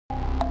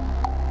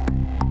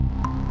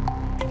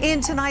In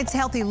tonight's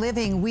Healthy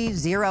Living, we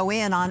zero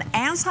in on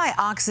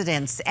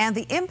antioxidants and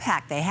the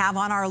impact they have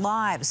on our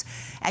lives.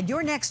 At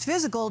your next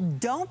physical,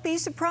 don't be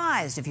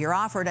surprised if you're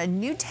offered a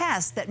new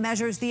test that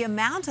measures the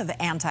amount of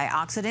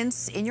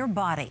antioxidants in your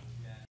body.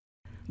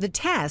 The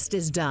test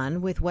is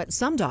done with what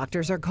some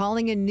doctors are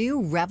calling a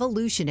new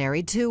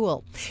revolutionary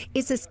tool.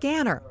 It's a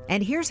scanner,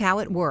 and here's how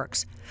it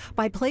works.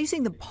 By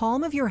placing the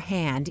palm of your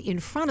hand in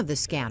front of the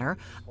scanner,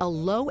 a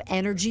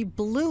low-energy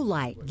blue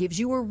light gives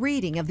you a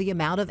reading of the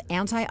amount of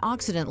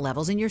antioxidant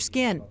levels in your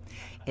skin.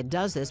 It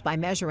does this by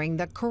measuring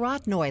the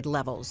carotenoid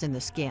levels in the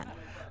skin.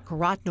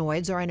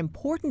 Carotenoids are an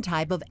important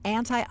type of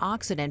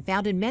antioxidant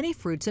found in many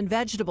fruits and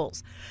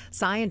vegetables.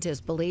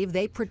 Scientists believe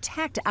they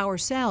protect our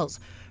cells,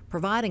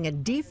 providing a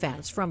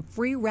defense from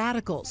free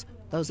radicals,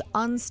 those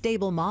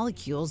unstable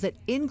molecules that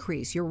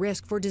increase your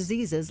risk for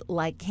diseases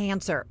like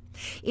cancer.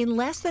 In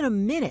less than a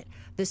minute,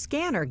 the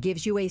scanner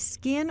gives you a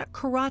skin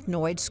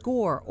carotenoid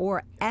score,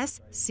 or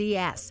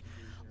SCS.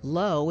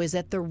 Low is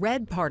at the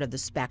red part of the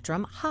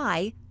spectrum,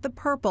 high the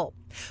purple.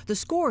 The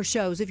score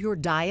shows if your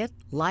diet,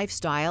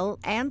 lifestyle,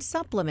 and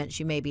supplements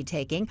you may be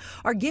taking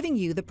are giving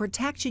you the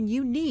protection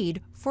you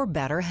need for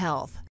better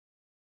health.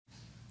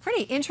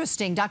 Pretty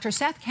interesting. Dr.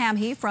 Seth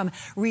Kamhi from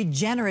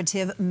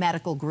Regenerative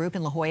Medical Group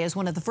in La Jolla is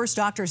one of the first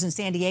doctors in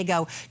San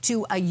Diego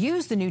to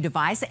use the new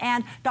device.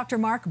 And Dr.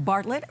 Mark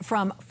Bartlett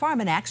from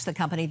Pharmanex, the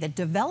company that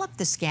developed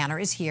the scanner,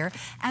 is here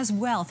as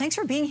well. Thanks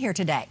for being here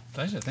today.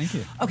 Pleasure. Thank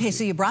you. Okay,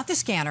 so you brought the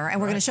scanner,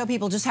 and we're going to show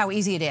people just how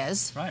easy it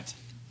is. Right.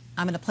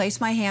 I'm going to place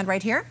my hand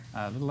right here.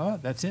 A little lower,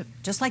 that's it.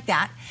 Just like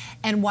that.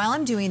 And while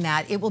I'm doing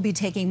that, it will be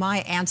taking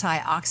my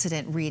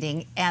antioxidant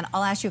reading, and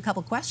I'll ask you a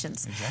couple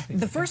questions. Exactly.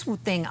 The first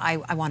thing I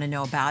want to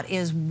know about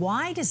is,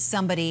 why does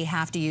somebody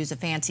have to use a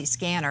fancy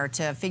scanner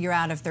to figure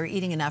out if they're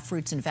eating enough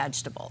fruits and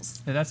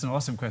vegetables? Yeah, that's an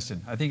awesome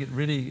question. I think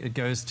it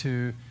goes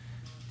to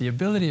the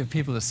ability of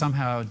people to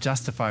somehow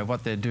justify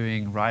what they're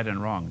doing right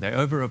and wrong. They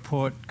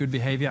over-report good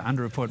behavior,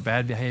 under-report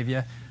bad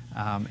behavior.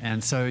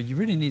 And so you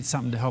really need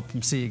something to help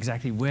them see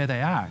exactly where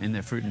they are in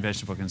their fruit and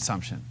vegetable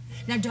consumption.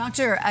 Now,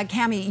 Dr.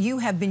 Kamhi, you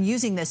have been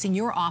using this in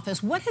your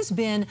office. What has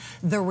been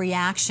the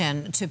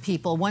reaction to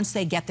people once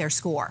they get their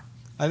score?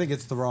 I think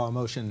it's the raw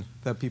emotion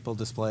that people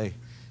display.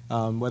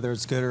 Whether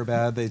it's good or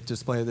bad, they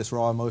display this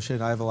raw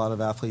emotion. I have a lot of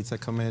athletes that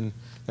come in,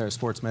 they're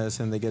sports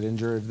medicine, they get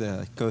injured,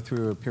 they go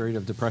through a period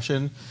of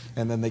depression,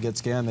 and then they get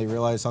scanned, they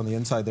realize on the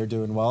inside they're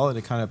doing well, and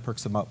it kind of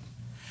perks them up.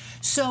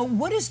 So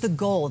what is the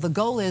goal? The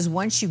goal is,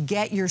 once you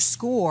get your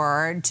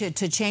score, to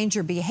change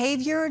your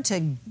behavior,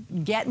 to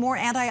get more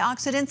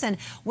antioxidants, and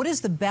what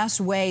is the best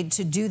way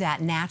to do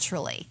that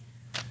naturally?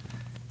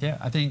 Yeah,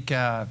 I think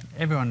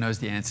everyone knows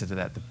the answer to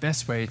that. The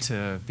best way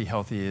to be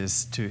healthy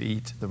is to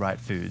eat the right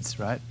foods,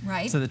 right?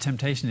 Right. So the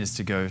temptation is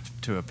to go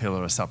to a pill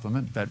or a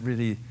supplement, but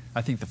really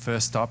I think the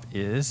first stop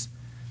is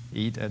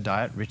eat a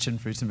diet rich in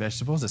fruits and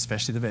vegetables,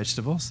 especially the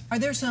vegetables. Are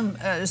there some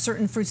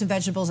certain fruits and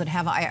vegetables that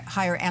have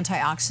higher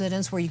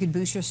antioxidants where you could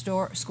boost your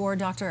score,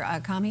 Dr.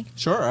 Kamhi?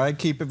 Sure, I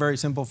keep it very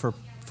simple for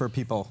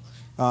people.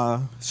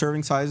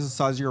 Serving size is the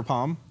size of your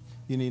palm.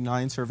 You need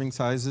 9 serving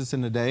sizes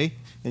in a day,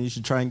 and you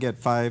should try and get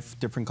 5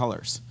 different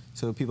colors.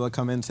 So people that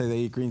come in and say they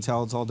eat green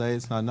salads all day,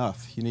 it's not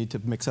enough. You need to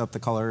mix up the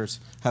colors,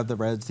 have the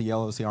reds, the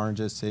yellows, the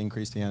oranges to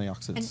increase the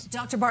antioxidants. And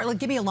Dr. Bartlett,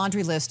 give me a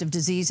laundry list of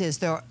diseases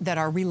that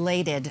are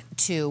related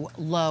to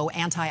low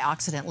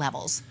antioxidant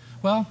levels.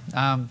 Well,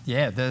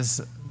 yeah,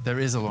 there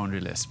is a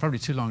laundry list, probably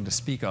too long to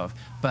speak of,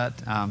 but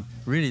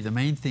really the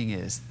main thing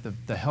is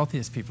the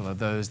healthiest people are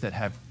those that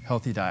have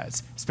healthy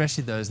diets,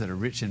 especially those that are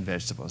rich in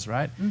vegetables,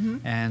 right?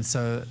 Mm-hmm. And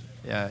so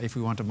if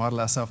we want to model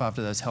ourselves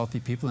after those healthy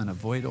people and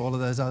avoid all of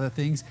those other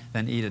things,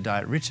 then eat a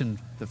diet rich in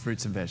the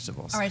fruits and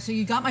vegetables. All right, so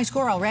you got my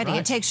score already.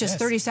 Right. It takes just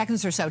 30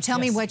 seconds or so. Tell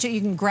me what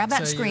you can grab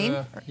that screen.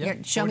 Yep, here,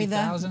 show me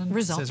the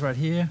result. It says right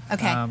here.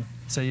 Okay.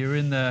 So you're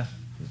in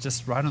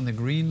just right on the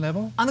green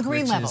level. On the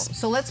green level.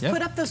 So let's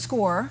put up the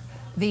score.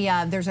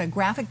 There's a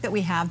graphic that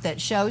we have that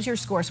shows your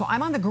score. So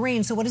I'm on the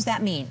green, so what does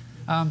that mean?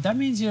 That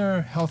means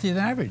you're healthier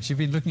than average. You've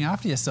been looking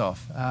after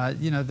yourself.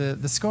 You know,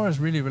 the score is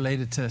really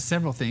related to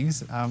several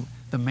things.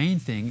 The main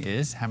thing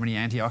is how many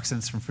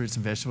antioxidants from fruits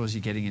and vegetables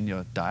you're getting in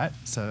your diet.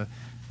 So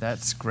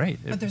that's great.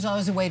 But there's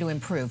always a way to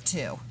improve,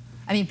 too.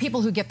 I mean,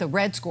 people who get the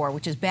red score,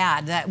 which is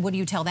bad, what do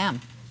you tell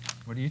them?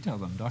 What do you tell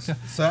them, doctor?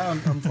 So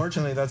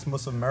unfortunately, that's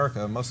most of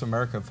America. Most of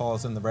America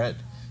falls in the red.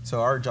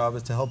 So our job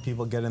is to help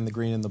people get in the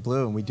green and the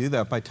blue, and we do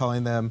that by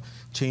telling them,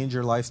 change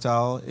your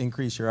lifestyle,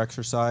 increase your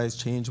exercise,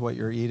 change what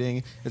you're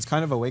eating. It's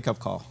kind of a wake-up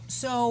call.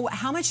 So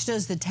how much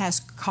does the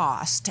test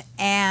cost,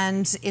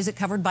 and is it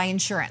covered by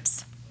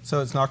insurance? So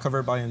it's not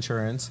covered by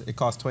insurance. It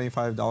costs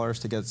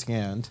 $25 to get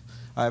scanned.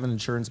 I have an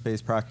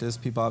insurance-based practice.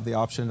 People have the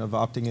option of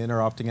opting in or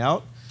opting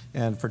out.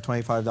 And for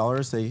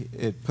 $25,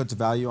 it puts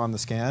value on the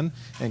scan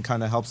and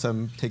kind of helps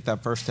them take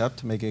that first step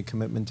to make a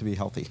commitment to be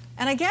healthy.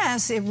 And I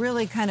guess it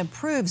really kind of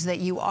proves that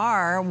you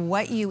are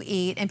what you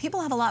eat, and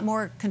people have a lot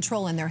more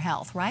control in their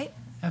health, right?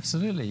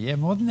 Absolutely, yeah,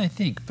 more than they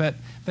think. But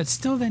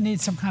still they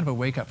need some kind of a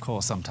wake-up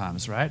call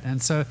sometimes, right?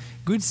 And so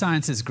good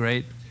science is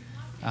great.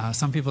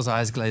 Some people's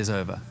eyes glaze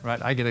over,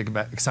 right? I get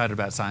excited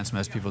about science,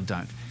 most people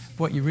don't.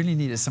 What you really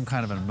need is some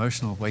kind of an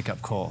emotional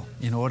wake-up call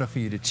in order for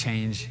you to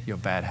change your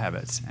bad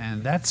habits.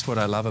 And that's what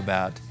I love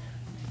about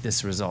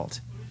this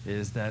result,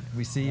 is that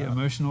we see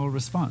emotional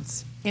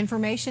response.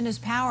 Information is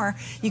power.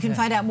 You can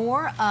find out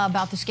more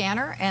about the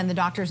scanner and the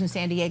doctors in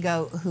San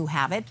Diego who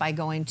have it by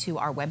going to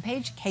our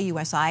webpage,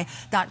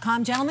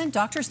 kusi.com. Gentlemen,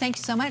 doctors, thank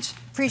you so much.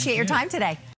 Appreciate your time today.